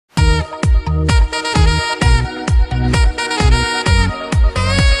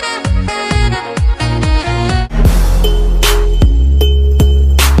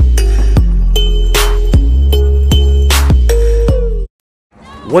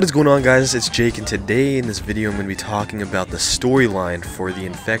What is going on, guys? It's Jake, and today in this video I'm going to be talking about the storyline for the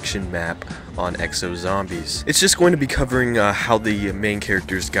Infection map on Exozombies. It's just going to be covering how the main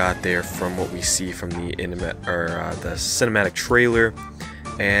characters got there from what we see from the the cinematic trailer,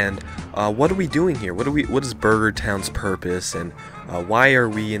 and what are we doing here? What is Burger Town's purpose, and why are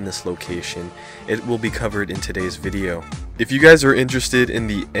we in this location? It will be covered in today's video. If you guys are interested in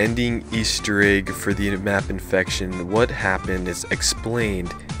the ending Easter egg for the map Infection, what happened is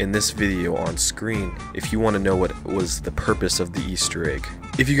explained in this video on screen if you want to know what was the purpose of the Easter egg.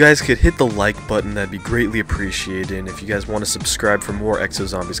 If you guys could hit the like button, that'd be greatly appreciated, and if you guys want to subscribe for more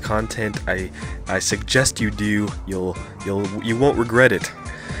Exozombies content, I suggest you do. You won't regret it.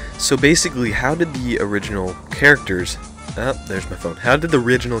 So basically, how did the original characters there's my phone. How did the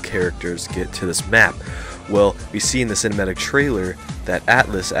original characters get to this map? Well, we see in the cinematic trailer that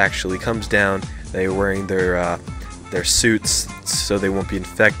Atlas actually comes down. They're wearing their suits so they won't be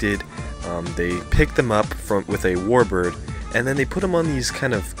infected. They pick them up with a warbird, and then they put them on these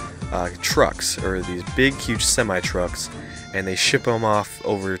kind of trucks, or these big, huge semi-trucks, and they ship them off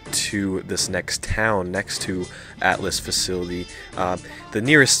over to this next town next to Atlas facility, the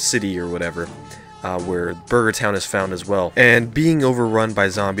nearest city or whatever. Where Burger Town is found as well. And being overrun by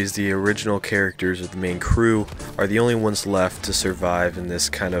zombies, the original characters of the main crew are the only ones left to survive in this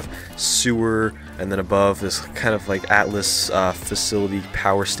kind of sewer, and then above this kind of like Atlas facility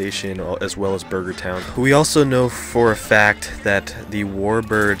power station, as well as Burger Town. We also know for a fact that the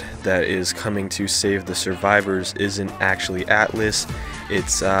warbird that is coming to save the survivors isn't actually Atlas.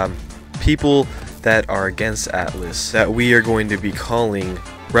 It's people that are against Atlas that we are going to be calling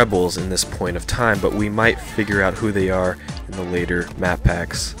rebels in this point of time, but we might figure out who they are in the later map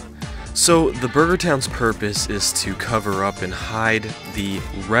packs. So the Burger Town's purpose is to cover up and hide the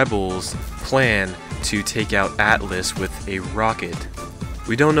rebels' plan to take out Atlas with a rocket.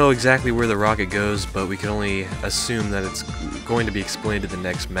 We don't know exactly where the rocket goes, but we can only assume that it's going to be explained in the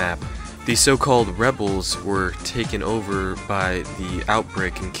next map. The so-called rebels were taken over by the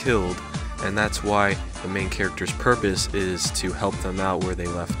outbreak and killed, and that's why the main character's purpose is to help them out where they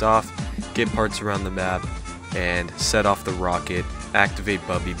left off, get parts around the map, and set off the rocket, activate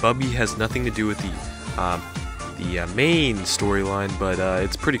Bubby. Bubby has nothing to do with the main storyline, but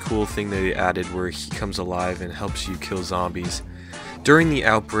it's a pretty cool thing they added where he comes alive and helps you kill zombies. During the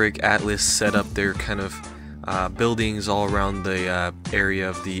outbreak, Atlas set up their kind of buildings all around the area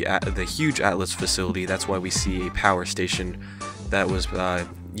of the huge Atlas facility. That's why we see a power station that was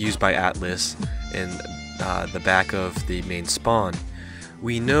used by Atlas in the back of the main spawn.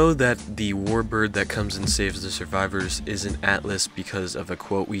 We know that the warbird that comes and saves the survivors isn't Atlas because of a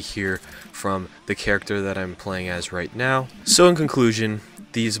quote we hear from the character that I'm playing as right now. So in conclusion,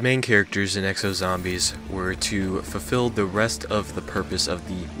 these main characters in Exozombies were to fulfill the rest of the purpose of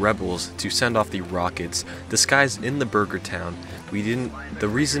the rebels to send off the rockets disguised in the Burger Town. The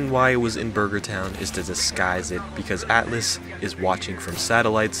reason why it was in Burger Town is to disguise it because Atlas is watching from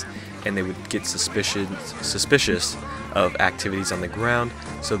satellites and they would get suspicious of activities on the ground,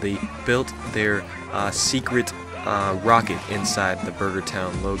 so they built their secret rocket inside the Burger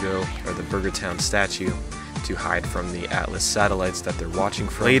Town logo, or the Burger Town statue, to hide from the Atlas satellites that they're watching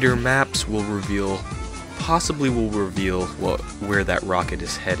from. Later maps will possibly reveal where that rocket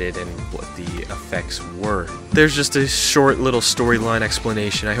is headed and what the effects were. There's just a short little storyline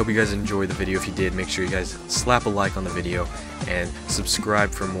explanation. I hope you guys enjoyed the video. If you did, make sure you guys slap a like on the video and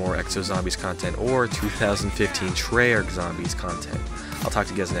subscribe for more Exozombies content or 2015 Treyarch Zombies content. I'll talk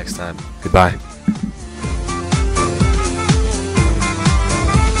to you guys next time. Goodbye.